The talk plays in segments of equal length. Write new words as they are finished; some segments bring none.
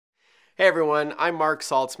Hey everyone, I'm Marc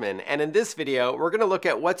Saltzman, and in this video, we're going to look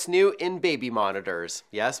at what's new in baby monitors.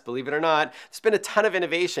 Yes, believe it or not, there's been a ton of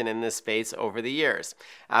innovation in this space over the years.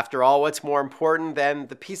 After all, what's more important than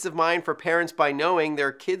the peace of mind for parents by knowing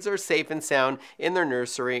their kids are safe and sound in their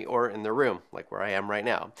nursery or in their room, like where I am right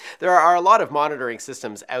now? There are a lot of monitoring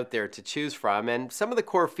systems out there to choose from, and some of the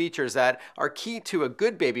core features that are key to a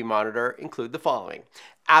good baby monitor include the following.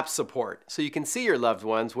 App support, so you can see your loved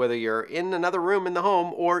ones whether you're in another room in the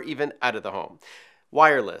home or even out of the home.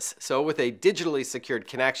 Wireless, so with a digitally secured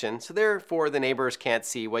connection, so therefore the neighbors can't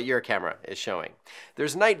see what your camera is showing.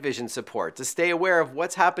 There's night vision support to stay aware of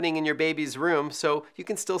what's happening in your baby's room so you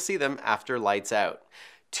can still see them after lights out.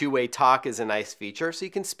 Two-way talk is a nice feature, so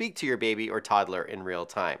you can speak to your baby or toddler in real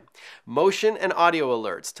time. Motion and audio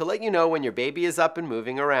alerts to let you know when your baby is up and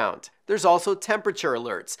moving around. There's also temperature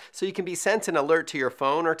alerts, so you can be sent an alert to your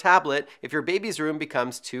phone or tablet if your baby's room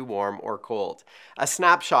becomes too warm or cold. A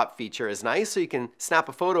snapshot feature is nice, so you can snap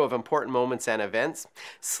a photo of important moments and events.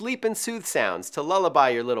 Sleep and soothe sounds to lullaby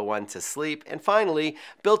your little one to sleep. And finally,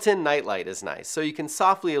 built-in nightlight is nice, so you can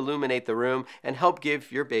softly illuminate the room and help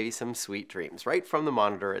give your baby some sweet dreams right from the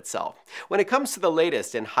monitor itself. When it comes to the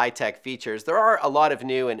latest in high-tech features, there are a lot of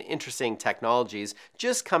new and interesting technologies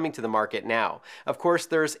just coming to the market now. Of course,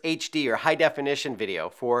 there's HD or high definition video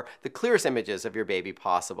for the clearest images of your baby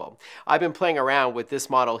possible. I've been playing around with this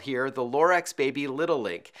model here, the Lorex Baby Little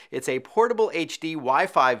Link. It's a portable HD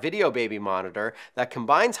Wi-Fi video baby monitor that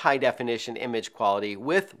combines high definition image quality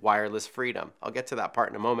with wireless freedom. I'll get to that part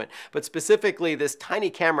in a moment, but specifically this tiny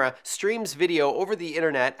camera streams video over the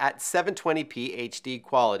internet at 720p HD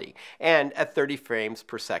quality and at 30 frames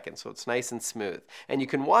per second, so it's nice and smooth. And you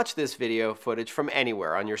can watch this video footage from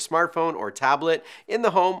anywhere on your smartphone or tablet, in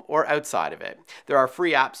the home or outside of it. There are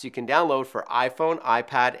free apps you can download for iPhone,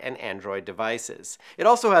 iPad, and Android devices. It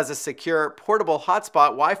also has a secure portable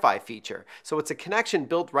hotspot Wi-Fi feature, so it's a connection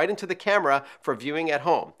built right into the camera for viewing at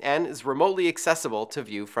home and is remotely accessible to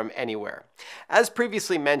view from anywhere. As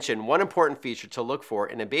previously mentioned, one important feature to look for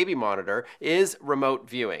in a baby monitor is remote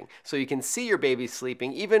viewing, so you can see your baby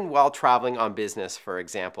sleeping even while traveling on business, for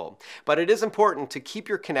example. But it is important to keep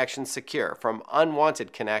your connection secure from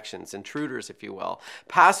unwanted connections, intruders if you will.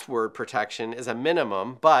 Password protection is a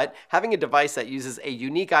minimum, but having a device that uses a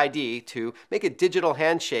unique ID to make a digital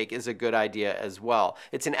handshake is a good idea as well.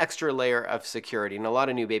 It's an extra layer of security, and a lot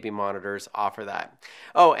of new baby monitors offer that.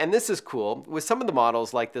 Oh, and this is cool. With some of the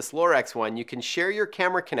models, like this Lorex one, you can share your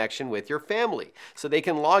camera connection with your family, so they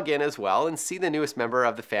can log in as well and see the newest member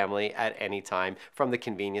of the family at any time from the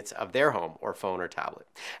convenience of their home or phone or tablet.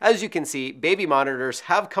 As you can see, baby monitors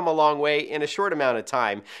have come a long way in a short amount of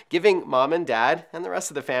time, giving mom and dad and the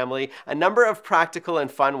rest of the family a number of practical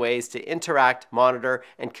and fun ways to interact, monitor,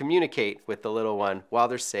 and communicate with the little one while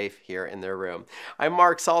they're safe here in their room. I'm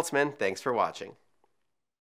Marc Saltzman. Thanks for watching.